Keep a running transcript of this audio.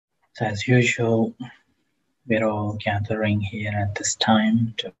So as usual, we're all gathering here at this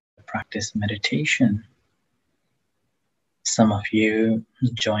time to practice meditation. Some of you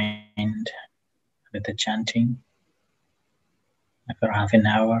joined with the chanting for half an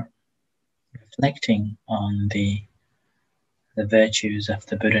hour, reflecting on the virtues of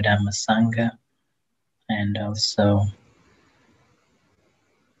the Buddha Dhamma Sangha, and also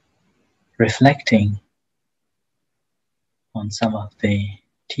reflecting on some of the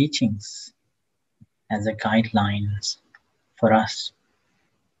teachings as a guidelines for us.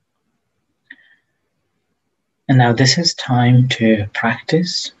 And now this is time to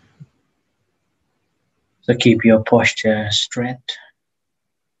practice. So keep your posture straight.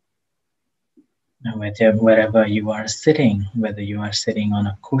 Wherever you are sitting, whether you are sitting on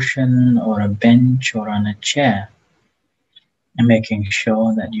a cushion or a bench or on a chair, and making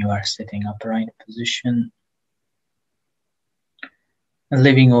sure that you are sitting upright position, and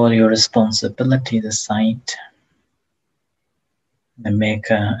leaving all your responsibilities aside, and make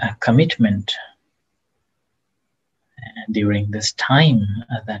a commitment during this time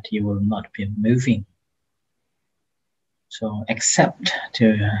that you will not be moving. So accept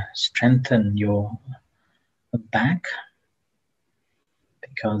to strengthen your back,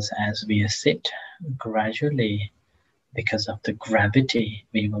 because as we sit gradually, because of the gravity,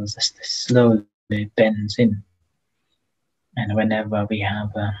 we will just slowly bend in. And whenever we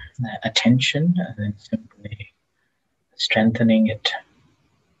have attention, then simply strengthening it.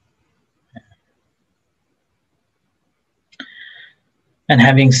 And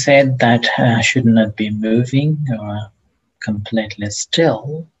having said that, should not be moving or completely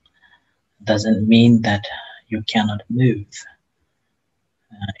still, doesn't mean that you cannot move.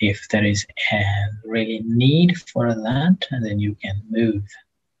 If there is a really need for that, then you can move.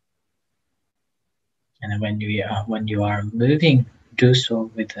 And when you are moving, do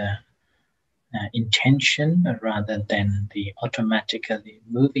so with a intention rather than the automatically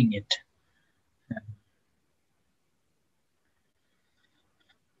moving it.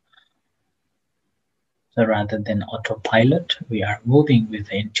 So rather than autopilot, we are moving with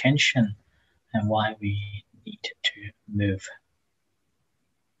the intention and why we need to move.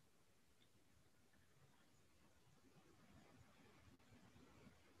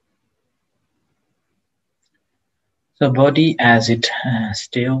 So body as it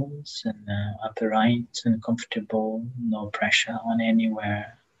stills and upright and comfortable, no pressure on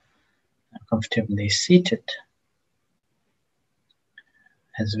anywhere, comfortably seated.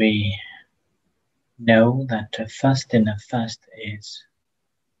 As we know that first thing first is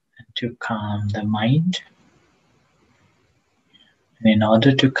to calm the mind. And in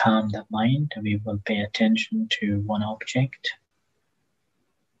order to calm the mind, we will pay attention to one object,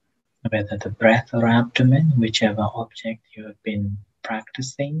 whether the breath or abdomen, whichever object you have been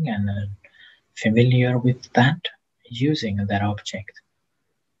practicing and familiar with that, using that object.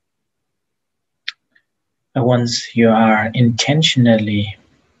 Once you are intentionally,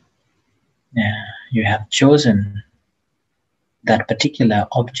 you have chosen that particular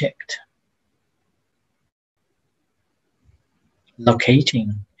object,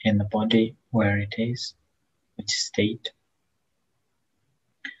 locating in the body where it is, which state,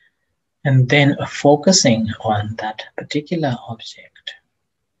 and then focusing on that particular object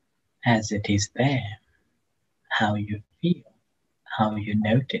as it is there, how you feel, how you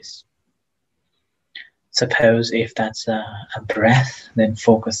notice. Suppose if that's a breath, then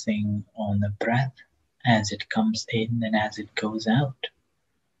focusing on the breath as it comes in and as it goes out.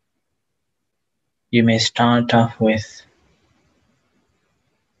 You may start off with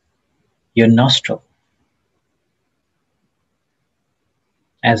your nostril.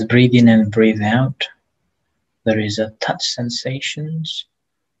 As breathe in and breathe out, there is a touch sensations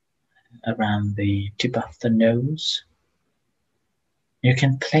around the tip of the nose. You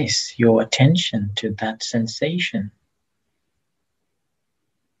can place your attention to that sensation.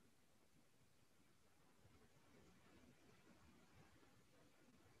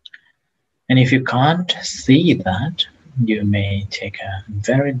 And if you can't see that, you may take a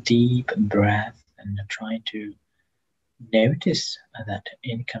very deep breath and try to notice that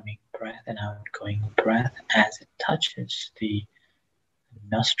incoming breath and outgoing breath as it touches the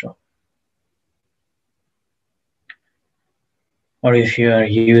nostril. Or if you are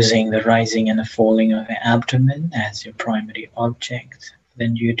using the rising and the falling of the abdomen as your primary object,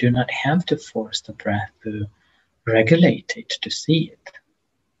 then you do not have to force the breath to regulate it to see it.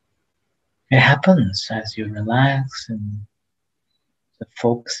 It happens as you relax and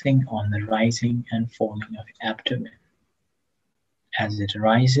focusing on the rising and falling of the abdomen, as it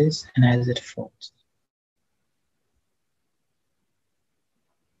rises and as it falls.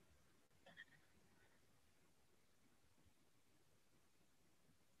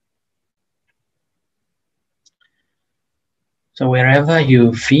 So wherever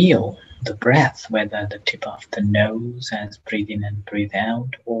you feel the breath, whether the tip of the nose as breathe in and breathe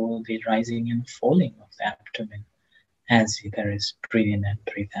out, or the rising and falling of the abdomen as there is breathe in and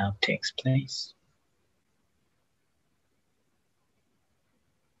breathe out takes place.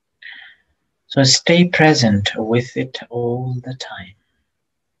 So stay present with it all the time.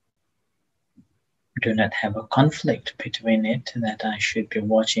 Do not have a conflict between it that I should be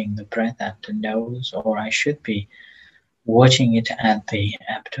watching the breath at the nose or I should be watching it at the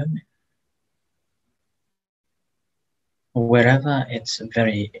abdomen. Wherever it's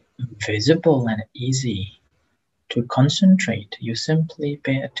very visible and easy to concentrate, you simply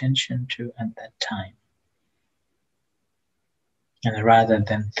pay attention to at that time. And rather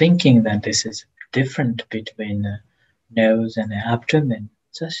than thinking that this is different between the nose and the abdomen,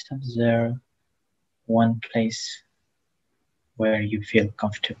 just observe one place where you feel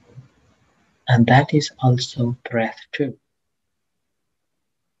comfortable. And that is also breath too.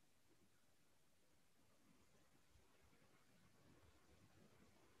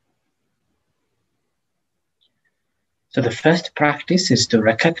 So the first practice is to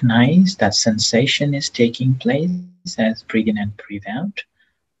recognize that sensation is taking place as breathe in and breathe out,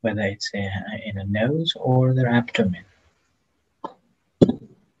 whether it's in the nose or the abdomen.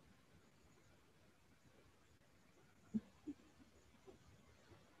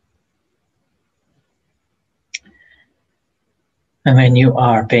 And when you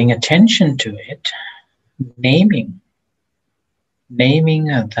are paying attention to it, naming, naming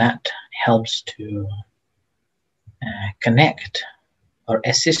that helps to connect or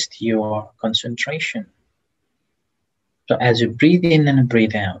assist your concentration. So as you breathe in and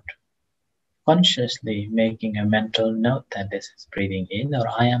breathe out, consciously making a mental note that this is breathing in or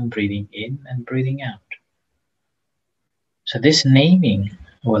I am breathing in and breathing out. So this naming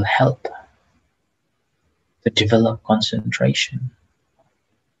will help to develop concentration,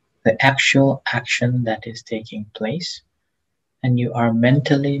 the actual action that is taking place, and you are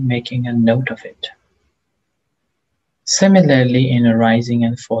mentally making a note of it. Similarly, in a rising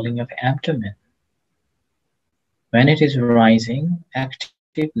and falling of abdomen, when it is rising,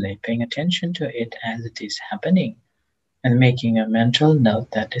 actively paying attention to it as it is happening and making a mental note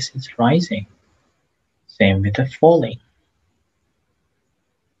that this is rising. Same with the falling.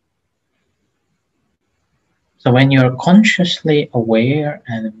 So when you're consciously aware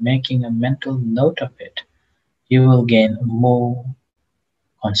and making a mental note of it, you will gain more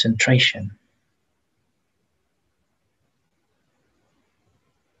concentration.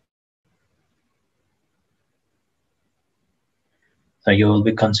 So you will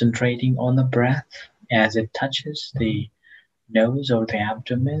be concentrating on the breath as it touches the nose or the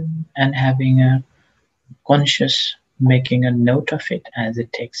abdomen and having a conscious making a note of it as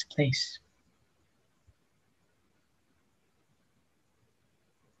it takes place.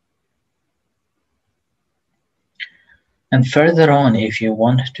 And further on, if you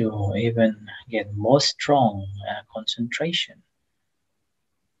want to even get more strong concentration,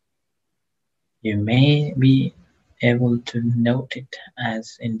 you may be able to note it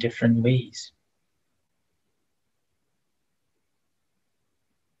as in different ways.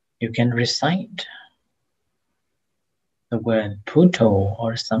 You can recite the word Bhutto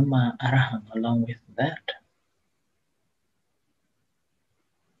or Samma Arahang along with that.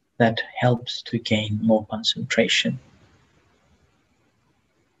 That helps to gain more concentration.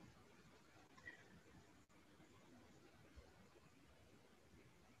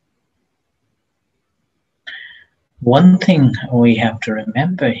 One thing we have to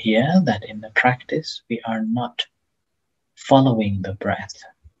remember here that in the practice we are not following the breath.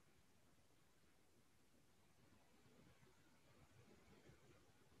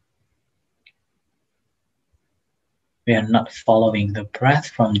 We are not following the breath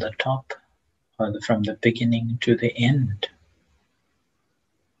from the top or from the beginning to the end.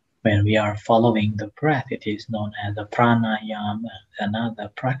 When we are following the breath, it is known as a pranayama, another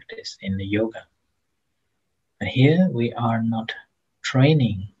practice in the yoga. But here we are not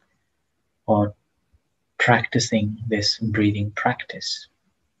training or practicing this breathing practice.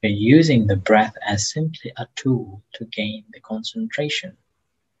 We're using the breath as simply a tool to gain the concentration.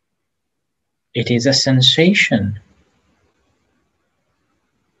 It is a sensation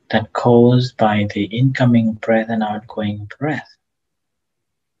that caused by the incoming breath and outgoing breath.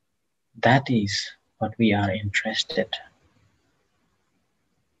 That is what we are interested.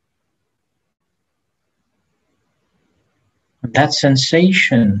 That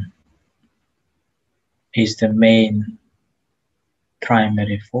sensation is the main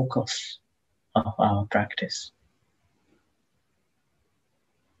primary focus of our practice.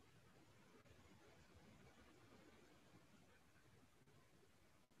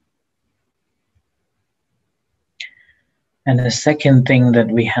 And the second thing that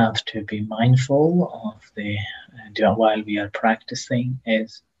we have to be mindful of while we are practicing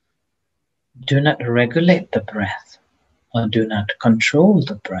is do not regulate the breath or do not control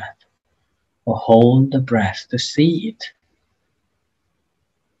the breath or hold the breath to see it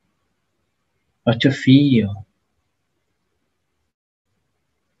or to feel.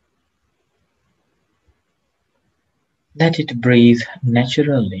 Let it breathe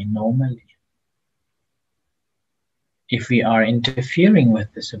naturally, normally. If we are interfering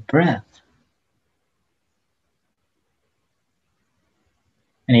with this breath,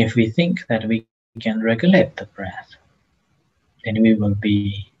 and if we think that we can regulate the breath, then we will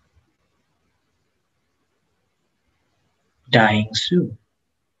be dying soon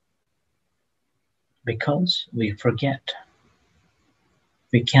because we forget.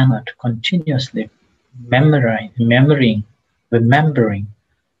 We cannot continuously remembering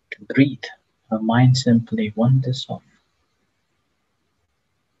to breathe. Our mind simply wanders off.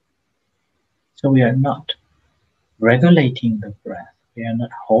 So we are not regulating the breath. We are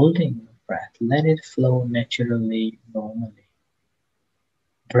not holding the breath. Let it flow naturally, normally.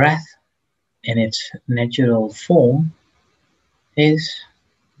 Breath in its natural form is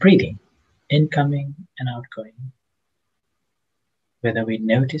breathing, incoming and outgoing, whether we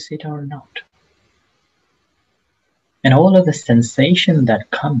notice it or not. And all of the sensation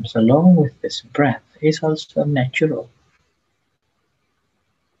that comes along with this breath is also natural.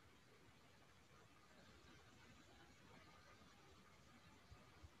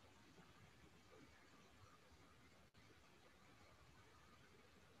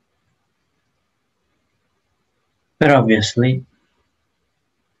 But obviously,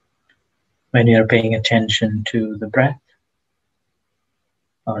 when you're paying attention to the breath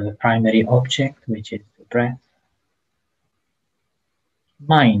or the primary object, which is the breath,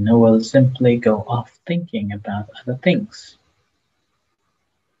 mind will simply go off thinking about other things,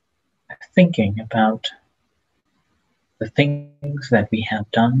 thinking about the things that we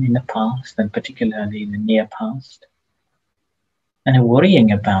have done in the past, and particularly in the near past, and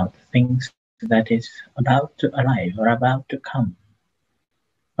worrying about things that is about to arrive or about to come,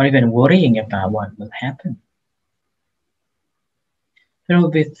 or even worrying about what will happen. There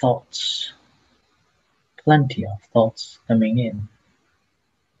will be thoughts, plenty of thoughts coming in.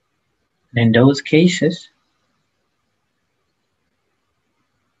 And in those cases,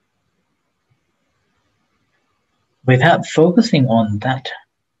 without focusing on that,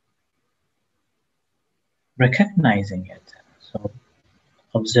 recognizing it, so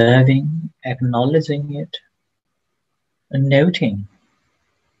observing, acknowledging it, and noting,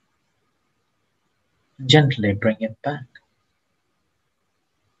 gently bring it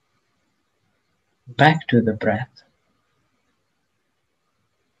back to the breath.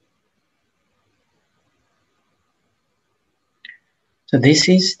 So this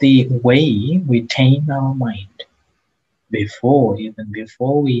is the way we tame our mind even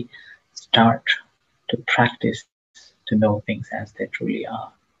before we start to practice to know things as they truly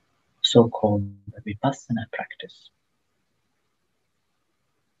are, so-called vipassana practice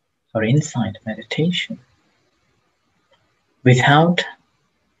or insight meditation. Without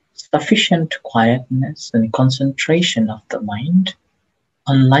sufficient quietness and concentration of the mind,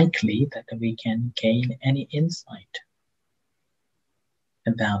 unlikely that we can gain any insight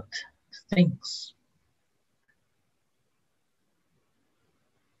about things.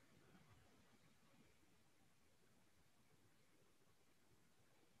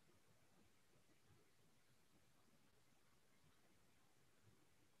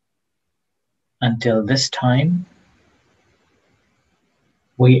 Until this time,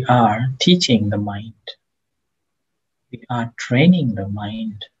 we are teaching the mind, we are training the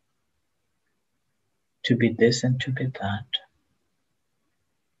mind to be this and to be that.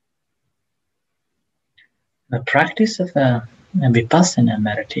 The practice of a vipassana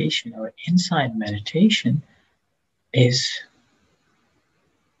meditation or insight meditation is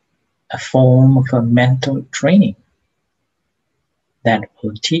a form of a mental training that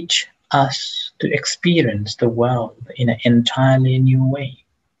will teach us to experience the world in an entirely new way.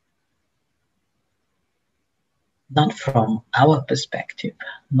 Not from our perspective,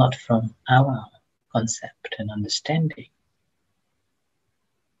 not from our concept and understanding.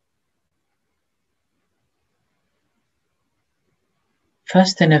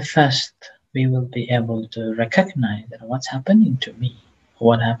 First and first, we will be able to recognize that what's happening to me,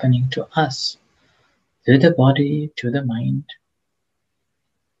 what's happening to us, to the body, to the mind,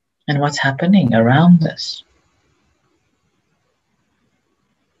 and what's happening around us.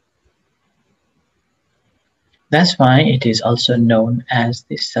 That's why it is also known as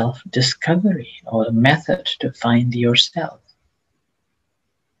the self discovery or the method to find yourself.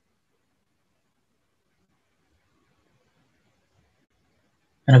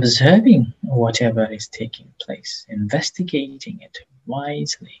 And observing whatever is taking place, investigating it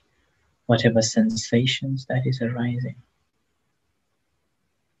wisely, whatever sensations that is arising.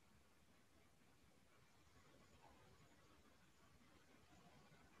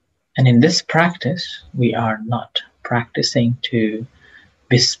 And in this practice, we are not practicing to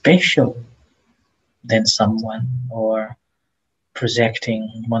be special than someone or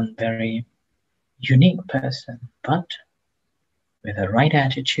projecting one very unique person, but with the right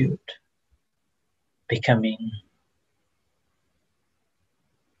attitude, becoming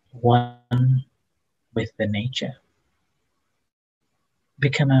one with the nature.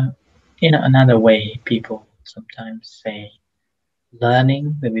 Become another way people sometimes say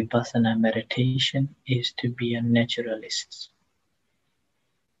learning the vipassana meditation is to be a naturalist.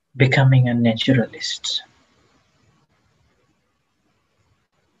 Becoming a naturalist.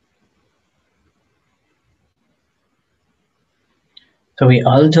 So we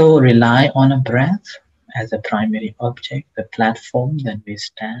also rely on a breath as a primary object, the platform that we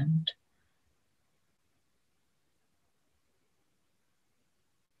stand.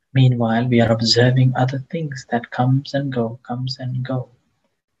 Meanwhile, we are observing other things that comes and go, comes and go.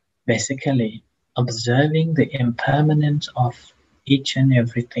 Basically, observing the impermanence of each and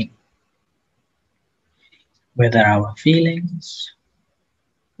everything, whether our feelings,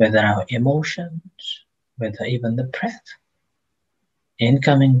 whether our emotions, whether even the breath,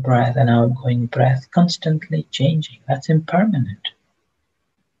 incoming breath and outgoing breath constantly changing. That's impermanent.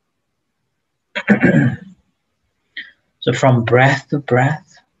 So from breath to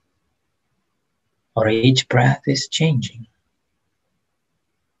breath, or each breath is changing.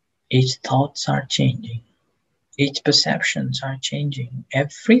 Each thoughts are changing. Each perceptions are changing.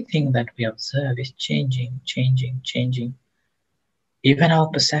 Everything that we observe is changing, changing, changing. Even our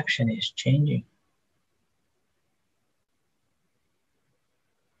perception is changing.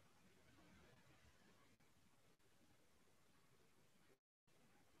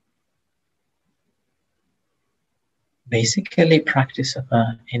 Basically, practice of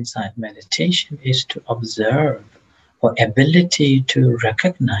insight meditation is to observe or ability to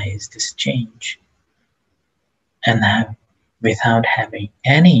recognize this change and have, without having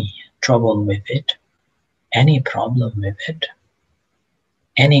any trouble with it, any problem with it,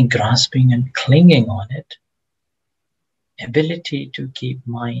 any grasping and clinging on it, ability to keep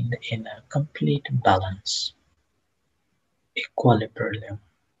mind in a complete balance, equilibrium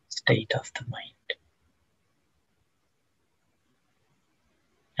state of the mind.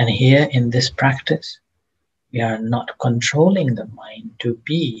 And here in this practice, we are not controlling the mind to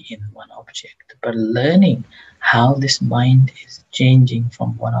be in one object, but learning how this mind is changing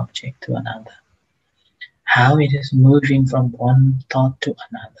from one object to another, how it is moving from one thought to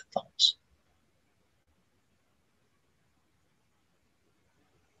another thought.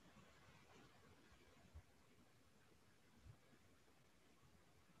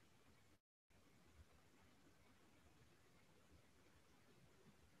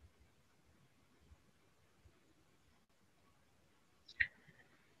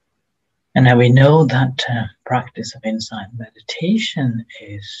 And now we know that practice of insight meditation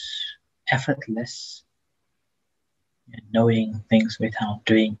is effortless, knowing things without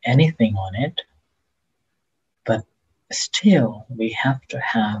doing anything on it. But still, we have to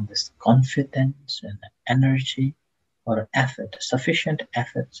have this confidence and energy or effort, sufficient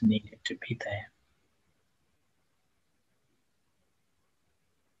efforts needed to be there.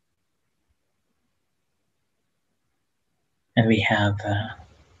 And we have a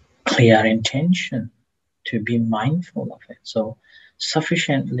clear intention to be mindful of it. So,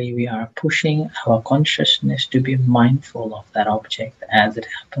 sufficiently, we are pushing our consciousness to be mindful of that object as it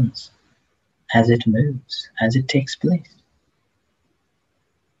happens, as it moves, as it takes place.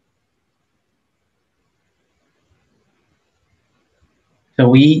 So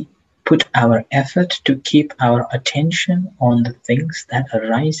we put our effort to keep our attention on the things that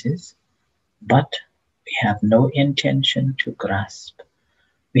arises, but we have no intention to grasp.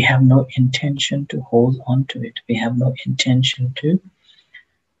 We have no intention to hold on to it. We have no intention to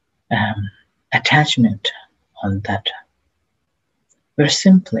attachment on that. We're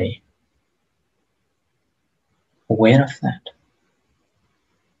simply aware of that.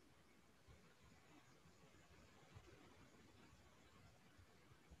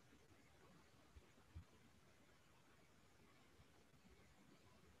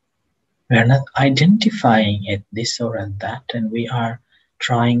 We're not identifying it this or that, and we are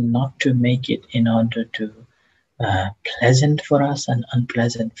trying not to make it in order to pleasant for us and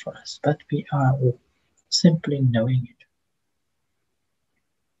unpleasant for us, but we are simply knowing it.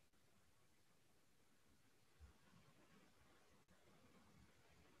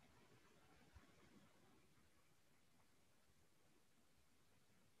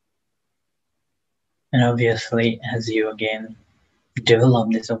 And obviously, as you again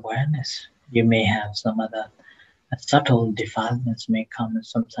develop this awareness, you may have some other subtle defilements may come,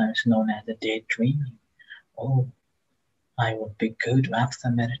 sometimes known as a daydreaming. Oh, I will be good after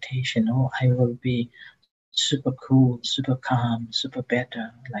meditation. Oh, I will be super cool, super calm, super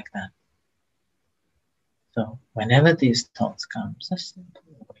better, like that. So whenever these thoughts come, just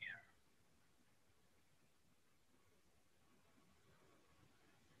simply aware.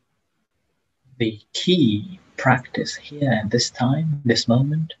 The key practice here at this time, this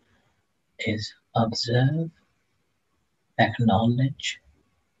moment, is observe, acknowledge,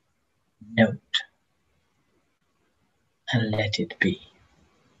 note, and let it be.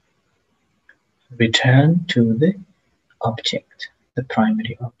 Return to the object, the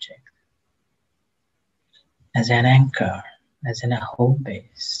primary object, as an anchor, as in a home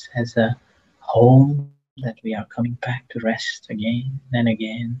base, as a home that we are coming back to rest again and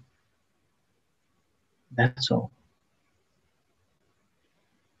again. That's all.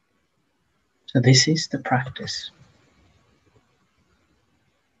 So, this is the practice.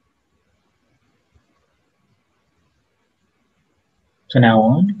 So, now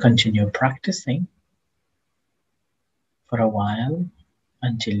on, continue practicing for a while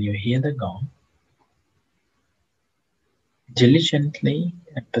until you hear the gong, diligently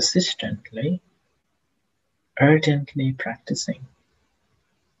and persistently, urgently practicing.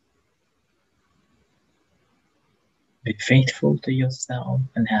 Be faithful to yourself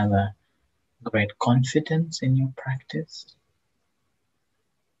and have a great confidence in your practice.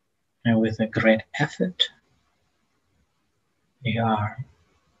 And with a great effort, you are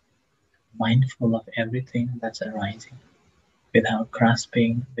mindful of everything that's arising without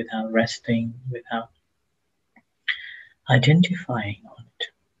grasping, without resting, without identifying on it,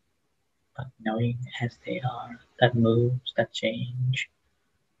 but knowing as they are, that moves, that change,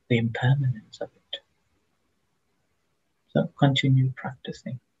 the impermanence of it. So continue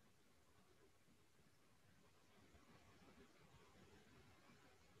practicing.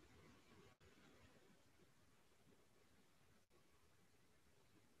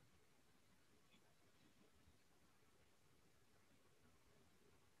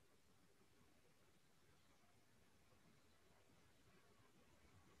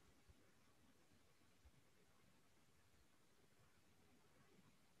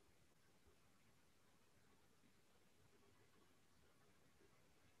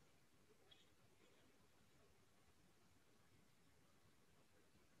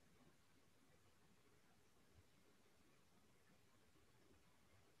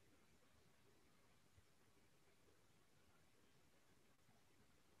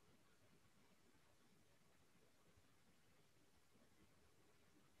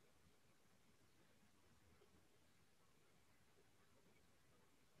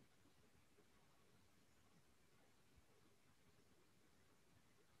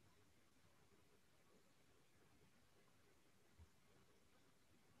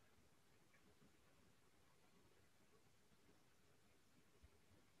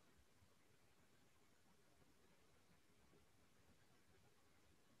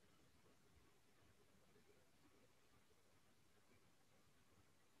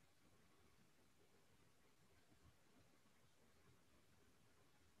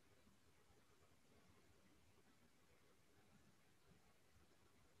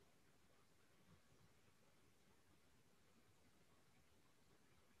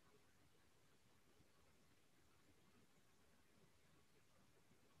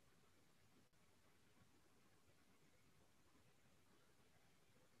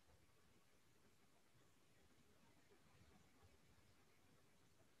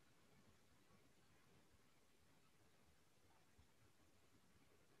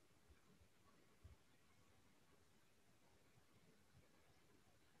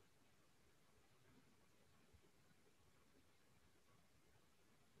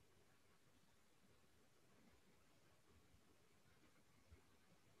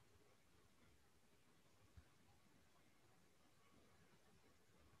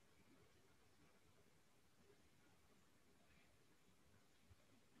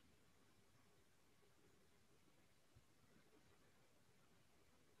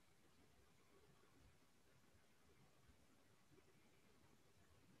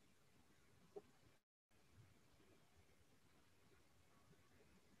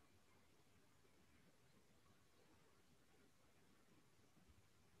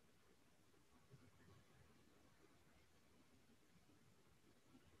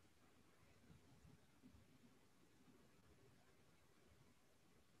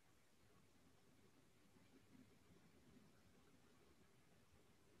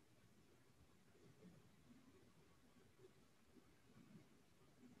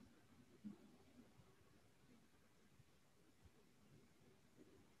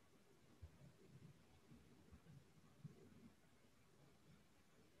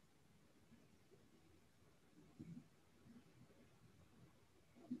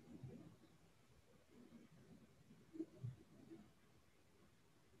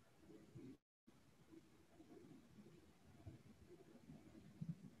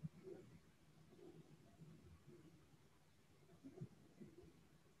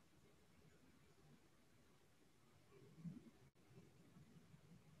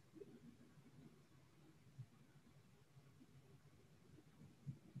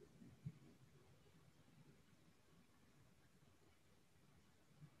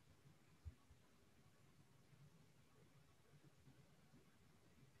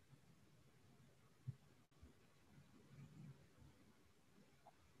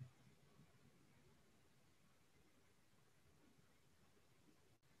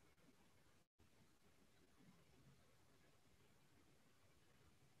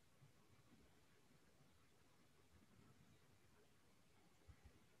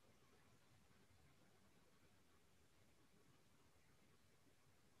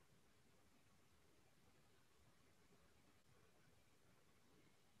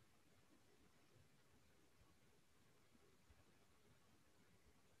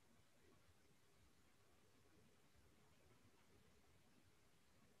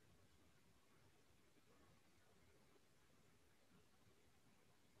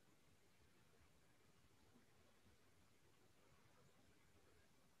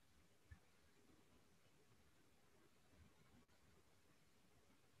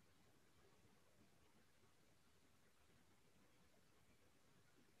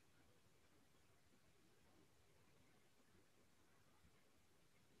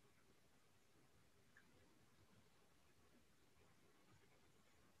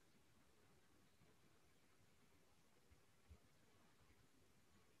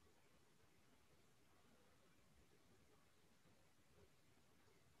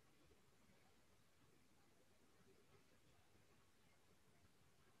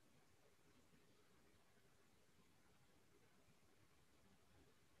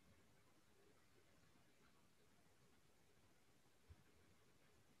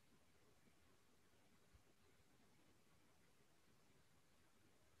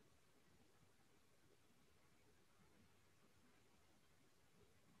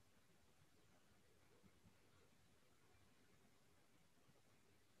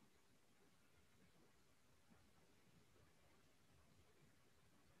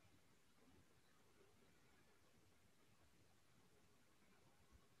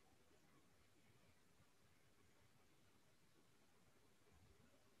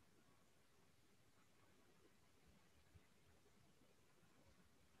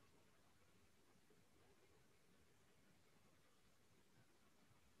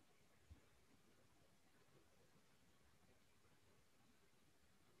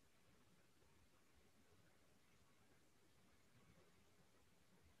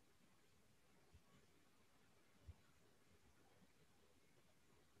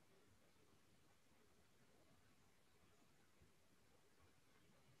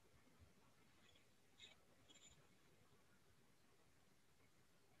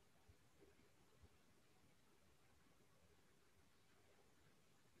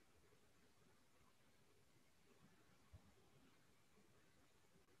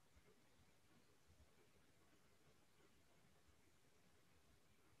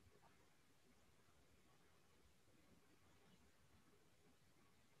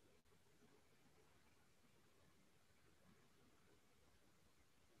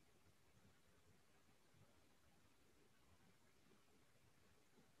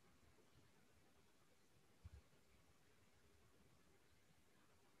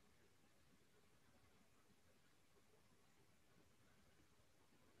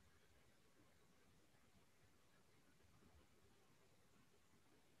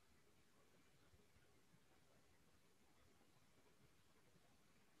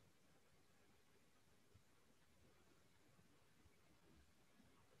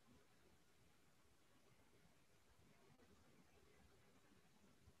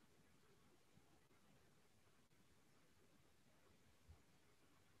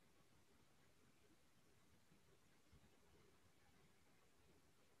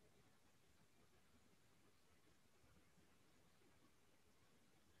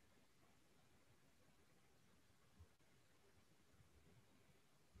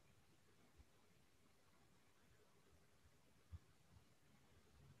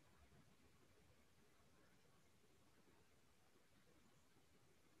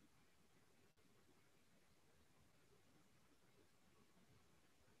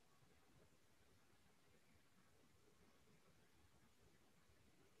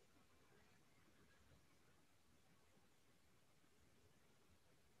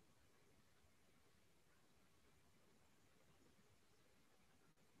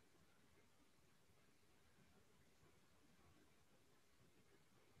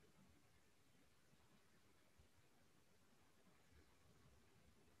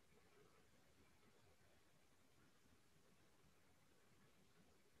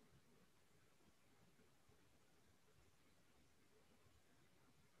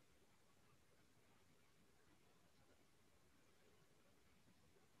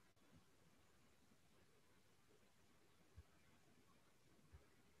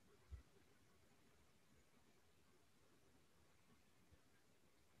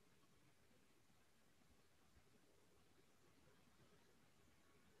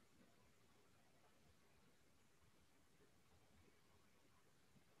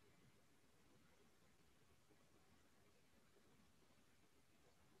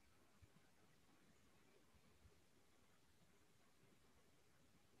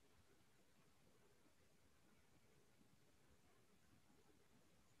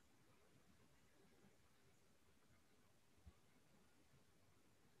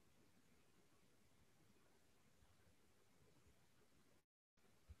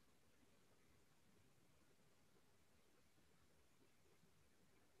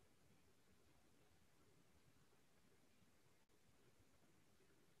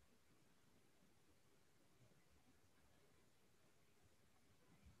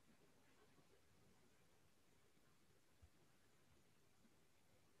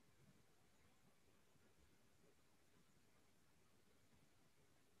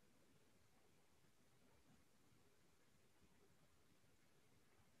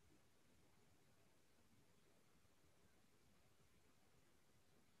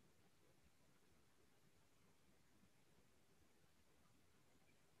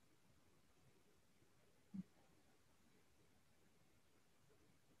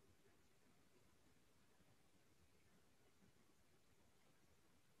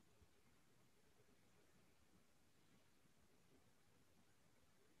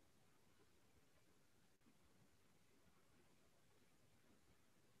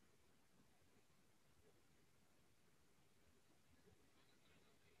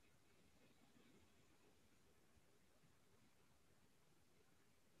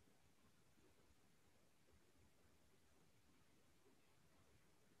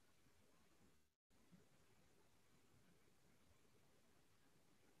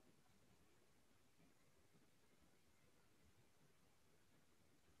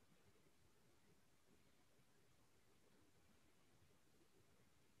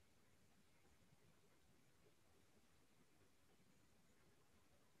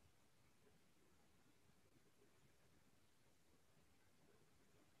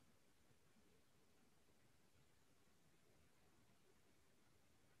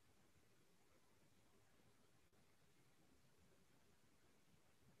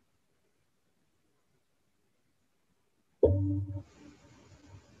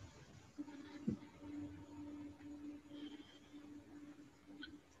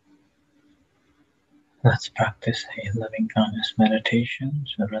 Let's practice a loving kindness meditation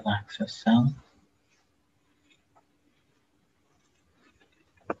to relax yourself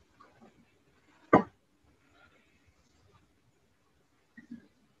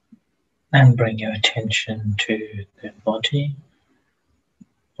and bring your attention to the body,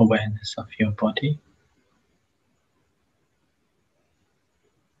 awareness of your body,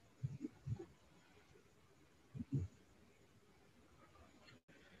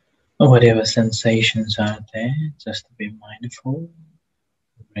 or whatever sensations are there. Just to be mindful,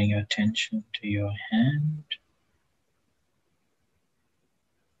 bring your attention to your hand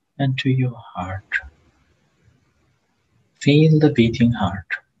and to your heart. Feel the beating heart.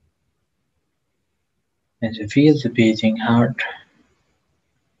 As you feel the beating heart,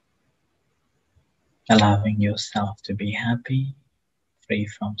 allowing yourself to be happy, free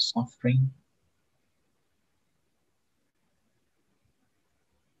from suffering,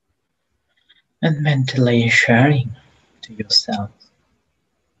 and mentally sharing to yourself,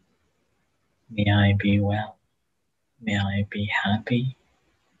 may I be well, may I be happy,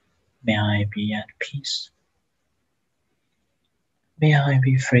 may I be at peace, may I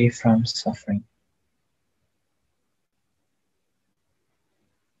be free from suffering.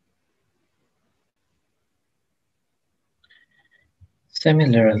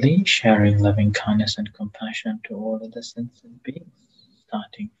 Similarly, sharing loving kindness and compassion to all of the sentient beings,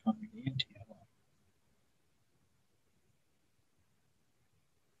 starting from the India,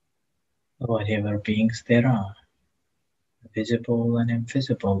 whatever beings there are, visible and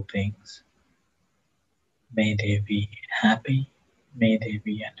invisible beings. May they be happy, may they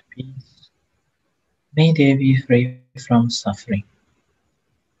be at peace, may they be free from suffering,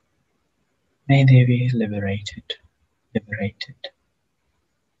 may they be liberated.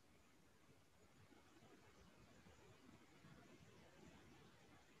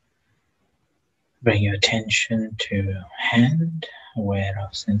 Bring your attention to hand, aware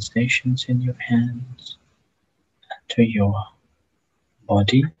of sensations in your hands, to your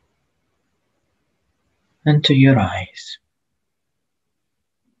body, and to your eyes.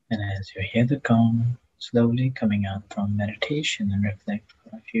 And as you hear the gong slowly coming out from meditation and reflect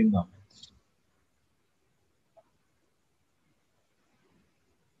for a few moments.